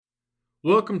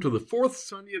Welcome to the fourth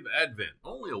Sunday of Advent,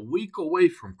 only a week away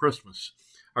from Christmas.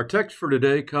 Our text for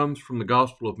today comes from the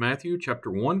Gospel of Matthew,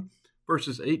 chapter 1,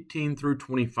 verses 18 through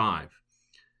 25.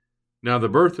 Now the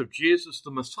birth of Jesus the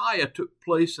Messiah took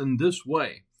place in this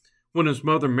way. When his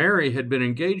mother Mary had been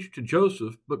engaged to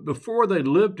Joseph, but before they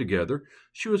lived together,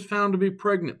 she was found to be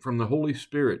pregnant from the Holy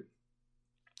Spirit.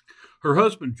 Her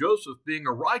husband Joseph, being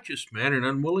a righteous man and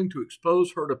unwilling to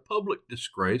expose her to public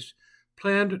disgrace,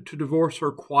 planned to divorce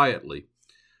her quietly.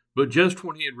 But just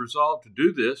when he had resolved to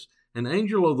do this, an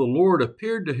angel of the Lord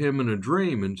appeared to him in a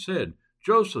dream and said,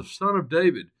 "Joseph, son of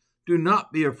David, do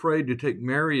not be afraid to take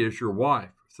Mary as your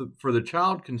wife, for the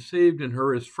child conceived in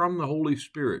her is from the Holy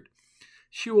Spirit.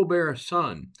 She will bear a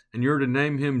son, and you're to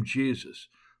name him Jesus,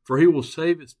 for he will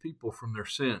save his people from their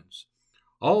sins."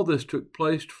 All this took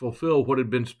place to fulfill what had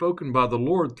been spoken by the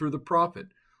Lord through the prophet.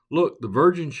 "Look, the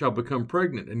virgin shall become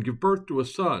pregnant and give birth to a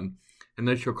son, and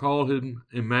they shall call him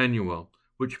Emmanuel,"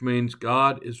 which means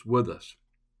God is with us.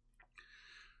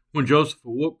 When Joseph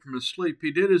awoke from his sleep, he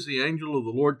did as the angel of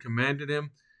the Lord commanded him.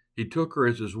 He took her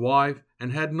as his wife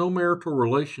and had no marital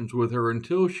relations with her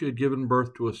until she had given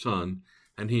birth to a son,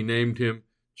 and he named him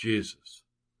Jesus.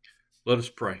 Let us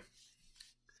pray.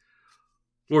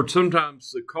 Lord,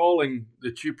 sometimes the calling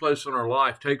that you place on our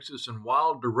life takes us in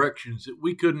wild directions that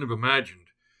we couldn't have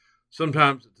imagined.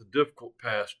 Sometimes it's a difficult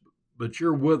path, but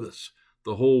you're with us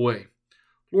the whole way.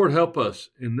 Lord, help us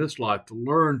in this life to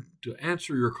learn to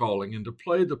answer your calling and to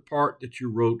play the part that you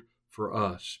wrote for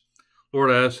us.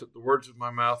 Lord, I ask that the words of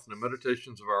my mouth and the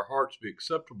meditations of our hearts be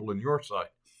acceptable in your sight.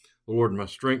 The Lord, my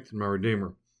strength and my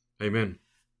Redeemer. Amen.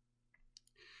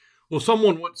 Well,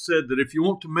 someone once said that if you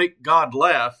want to make God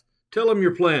laugh, tell him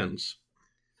your plans.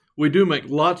 We do make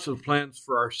lots of plans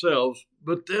for ourselves,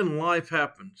 but then life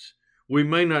happens. We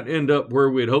may not end up where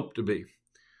we'd hoped to be.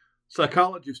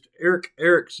 Psychologist Erik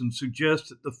Erikson suggests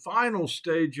that the final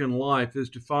stage in life is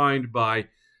defined by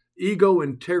ego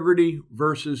integrity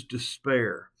versus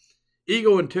despair.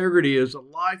 Ego integrity is a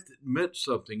life that meant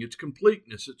something. It's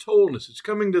completeness, it's wholeness. It's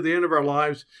coming to the end of our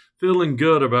lives feeling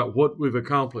good about what we've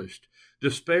accomplished.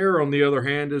 Despair, on the other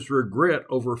hand, is regret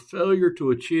over failure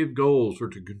to achieve goals or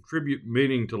to contribute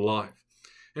meaning to life.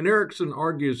 And Erikson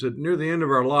argues that near the end of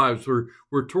our lives,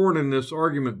 we're torn in this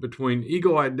argument between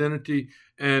ego identity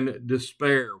and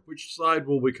despair. Which side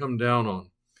will we come down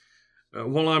on?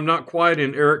 While I'm not quite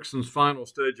in Erikson's final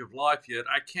stage of life yet,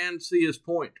 I can see his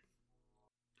point.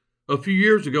 A few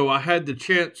years ago, I had the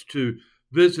chance to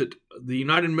visit the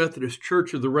United Methodist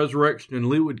Church of the Resurrection in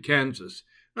Leawood, Kansas.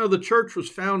 Now, the church was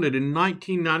founded in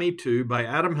 1992 by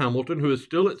Adam Hamilton, who is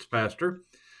still its pastor.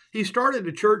 He started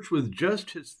a church with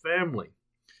just his family.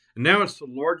 And now it's the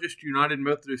largest United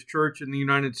Methodist Church in the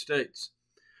United States.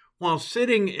 While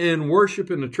sitting in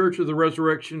worship in the Church of the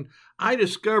Resurrection, I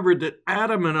discovered that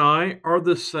Adam and I are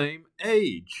the same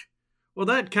age. Well,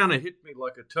 that kind of hit me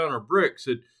like a ton of bricks.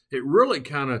 It really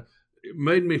kind of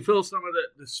made me feel some of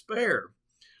that despair.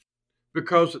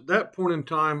 Because at that point in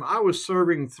time, I was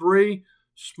serving 3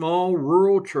 small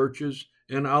rural churches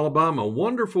in Alabama.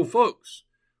 Wonderful folks,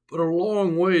 but a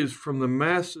long ways from the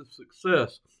massive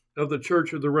success of the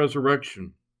Church of the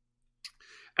Resurrection.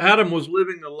 Adam was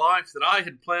living the life that I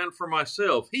had planned for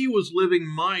myself. He was living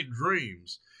my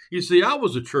dreams. You see, I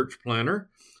was a church planner.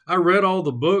 I read all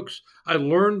the books. I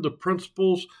learned the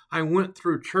principles. I went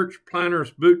through church planners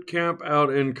boot camp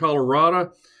out in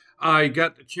Colorado. I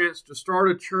got the chance to start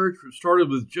a church. It started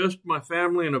with just my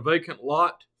family in a vacant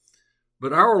lot.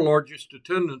 But our largest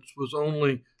attendance was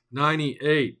only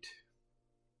 98.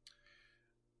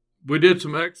 We did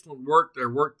some excellent work there,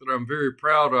 work that I'm very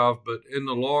proud of, but in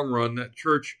the long run, that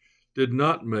church did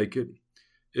not make it.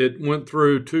 It went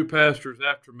through 2 pastors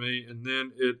after me, and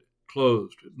then it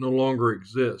closed. It no longer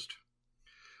exists.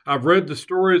 I've read the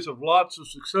stories of lots of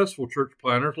successful church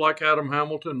planners like Adam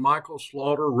Hamilton, Michael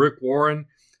Slaughter, Rick Warren,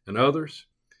 and others.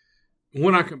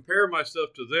 When I compare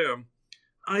myself to them,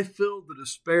 I feel the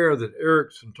despair that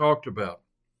Erikson talked about.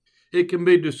 It can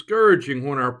be discouraging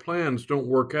when our plans don't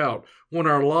work out, when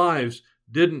our lives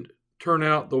didn't turn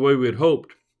out the way we had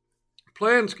hoped.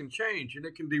 Plans can change and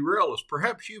it can derail us.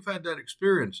 Perhaps you've had that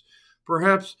experience.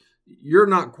 Perhaps you're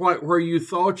not quite where you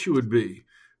thought you would be.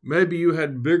 Maybe you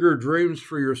had bigger dreams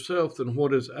for yourself than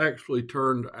what has actually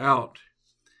turned out.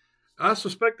 I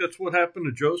suspect that's what happened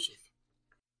to Joseph.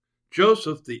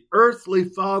 Joseph, the earthly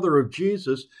father of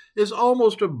Jesus, is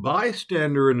almost a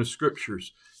bystander in the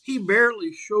scriptures. He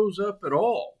barely shows up at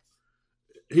all.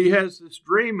 He has this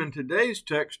dream in today's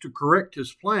text to correct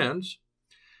his plans.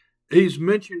 He's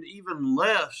mentioned even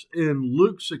less in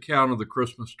Luke's account of the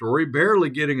Christmas story, barely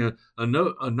getting a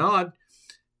nod.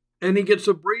 And he gets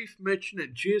a brief mention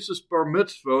at Jesus' bar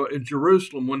mitzvah in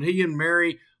Jerusalem when he and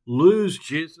Mary lose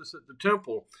Jesus at the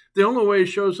temple. The only way he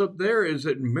shows up there is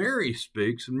that Mary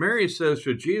speaks, and Mary says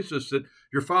to Jesus that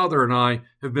your father and I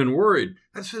have been worried.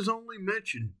 That's his only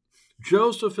mention.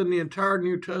 Joseph in the entire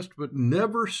New Testament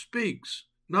never speaks,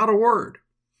 not a word.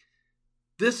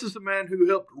 This is the man who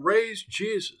helped raise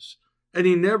Jesus, and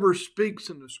he never speaks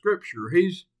in the scripture.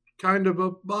 He's kind of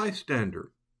a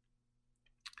bystander.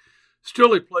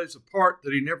 Still, he plays a part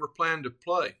that he never planned to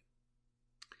play.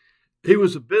 He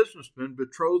was a businessman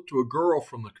betrothed to a girl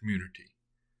from the community.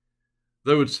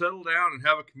 They would settle down and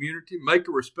have a community, make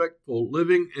a respectful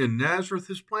living in Nazareth.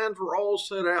 His plans were all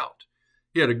set out.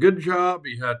 He had a good job.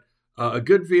 He had a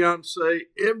good fiancée.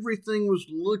 Everything was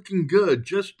looking good,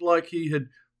 just like he had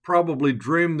probably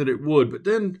dreamed that it would. But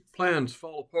then plans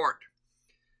fall apart.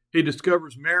 He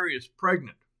discovers Mary is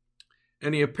pregnant,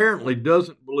 and he apparently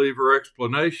doesn't believe her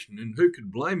explanation, and who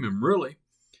could blame him, really?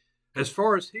 As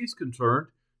far as he's concerned,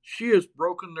 she has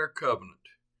broken their covenant.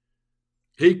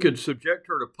 He could subject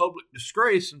her to public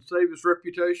disgrace and save his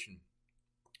reputation.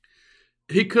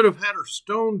 He could have had her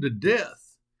stoned to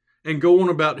death and go on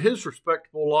about his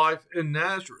respectable life in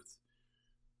Nazareth.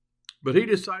 But he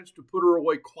decides to put her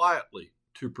away quietly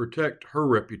to protect her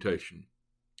reputation.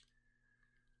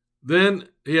 Then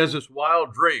he has this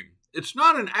wild dream. It's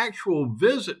not an actual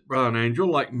visit by an angel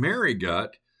like Mary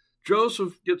got.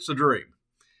 Joseph gets a dream.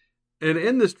 And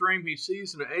in this dream, he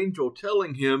sees an angel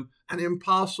telling him an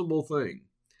impossible thing.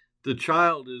 The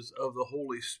child is of the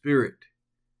Holy Spirit,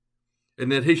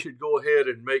 and that he should go ahead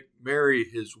and make Mary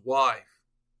his wife.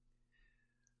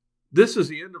 This is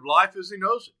the end of life as he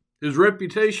knows it. His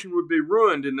reputation would be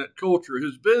ruined in that culture.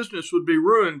 His business would be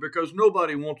ruined because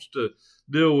nobody wants to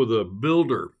deal with a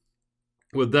builder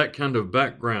with that kind of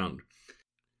background.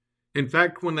 In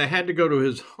fact, when they had to go to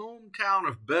his hometown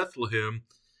of Bethlehem,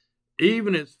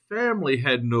 even his family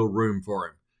had no room for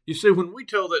him. You see, when we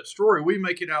tell that story, we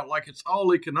make it out like it's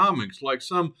all economics, like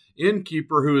some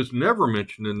innkeeper who is never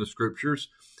mentioned in the scriptures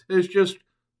is just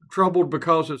troubled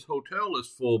because his hotel is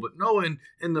full. But no,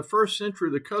 in the first century,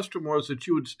 the custom was that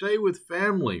you would stay with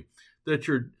family, that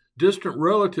your distant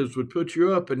relatives would put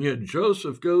you up, and yet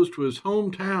Joseph goes to his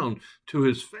hometown, to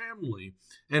his family,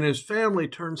 and his family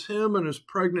turns him and his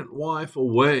pregnant wife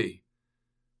away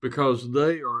because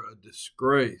they are a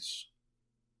disgrace.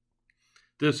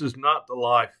 This is not the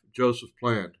life Joseph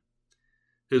planned.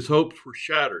 His hopes were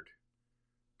shattered,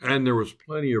 and there was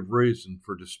plenty of reason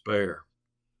for despair.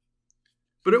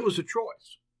 But it was a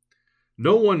choice.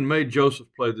 No one made Joseph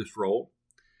play this role.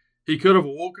 He could have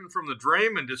awoken from the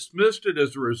dream and dismissed it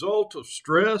as a result of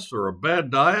stress or a bad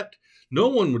diet. No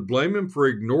one would blame him for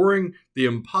ignoring the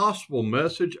impossible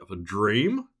message of a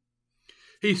dream.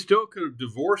 He still could have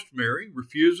divorced Mary,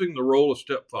 refusing the role of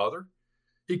stepfather.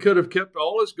 He could have kept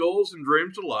all his goals and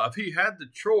dreams alive. He had the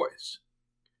choice.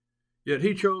 Yet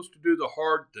he chose to do the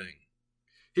hard thing.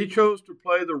 He chose to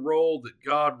play the role that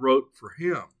God wrote for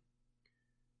him.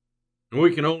 And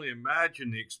we can only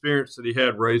imagine the experience that he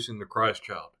had raising the Christ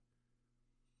child.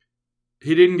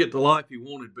 He didn't get the life he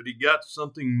wanted, but he got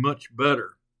something much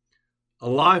better. A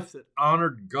life that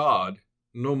honored God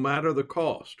no matter the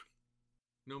cost.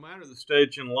 No matter the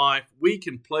stage in life, we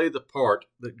can play the part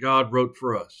that God wrote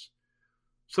for us.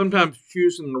 Sometimes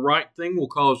choosing the right thing will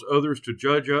cause others to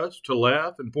judge us, to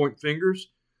laugh and point fingers.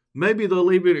 Maybe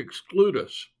they'll even exclude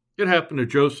us. It happened to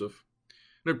Joseph.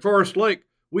 And at Forest Lake,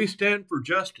 we stand for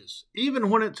justice, even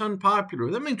when it's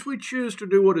unpopular. That means we choose to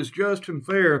do what is just and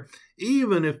fair,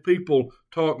 even if people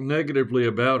talk negatively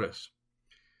about us.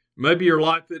 Maybe your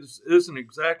life isn't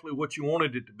exactly what you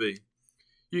wanted it to be.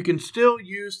 You can still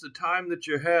use the time that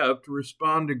you have to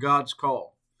respond to God's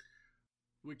call.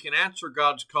 We can answer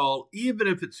God's call even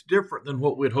if it's different than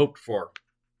what we'd hoped for.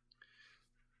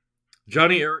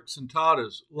 Johnny Erickson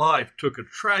Tada's life took a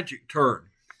tragic turn.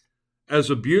 As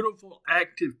a beautiful,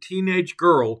 active teenage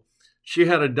girl, she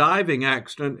had a diving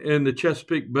accident in the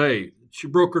Chesapeake Bay. She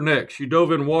broke her neck. She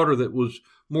dove in water that was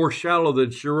more shallow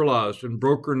than she realized and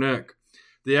broke her neck.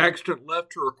 The accident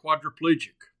left her a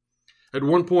quadriplegic. At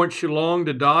one point, she longed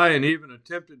to die and even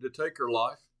attempted to take her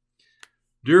life.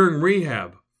 During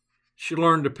rehab, she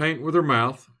learned to paint with her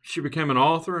mouth. She became an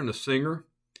author and a singer.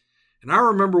 And I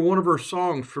remember one of her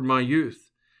songs from my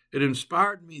youth. It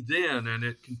inspired me then, and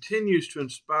it continues to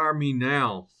inspire me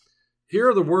now. Here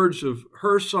are the words of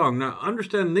her song. Now,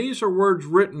 understand, these are words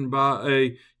written by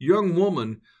a young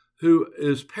woman who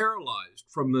is paralyzed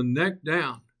from the neck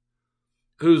down,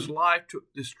 whose life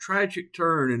took this tragic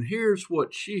turn. And here's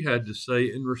what she had to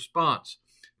say in response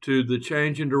to the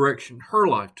change in direction her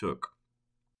life took.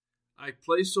 I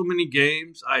play so many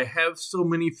games. I have so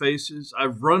many faces.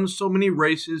 I've run so many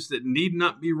races that need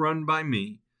not be run by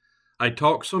me. I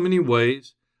talk so many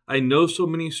ways. I know so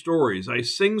many stories. I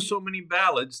sing so many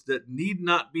ballads that need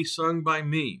not be sung by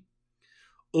me.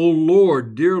 O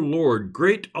Lord, dear Lord,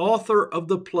 great author of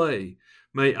the play,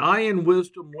 may I in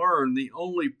wisdom learn the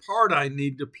only part I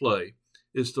need to play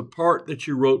is the part that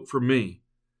you wrote for me.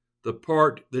 The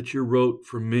part that you wrote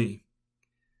for me.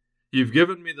 You've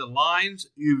given me the lines.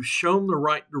 You've shown the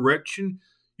right direction.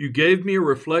 You gave me a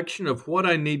reflection of what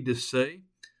I need to say.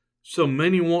 So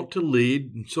many want to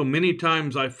lead, and so many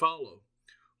times I follow.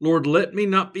 Lord, let me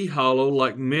not be hollow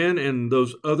like men in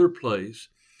those other plays.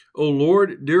 O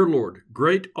Lord, dear Lord,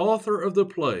 great author of the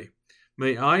play,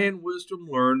 may I in wisdom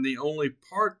learn the only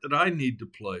part that I need to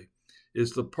play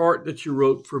is the part that you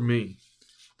wrote for me.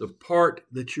 The part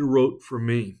that you wrote for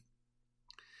me.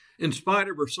 In spite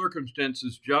of her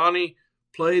circumstances, Johnny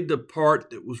played the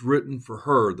part that was written for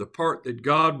her, the part that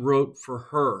God wrote for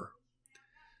her.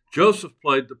 Joseph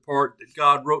played the part that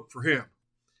God wrote for him.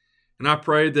 And I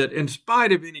pray that in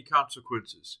spite of any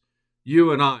consequences,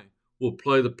 you and I will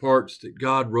play the parts that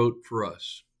God wrote for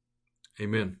us.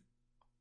 Amen.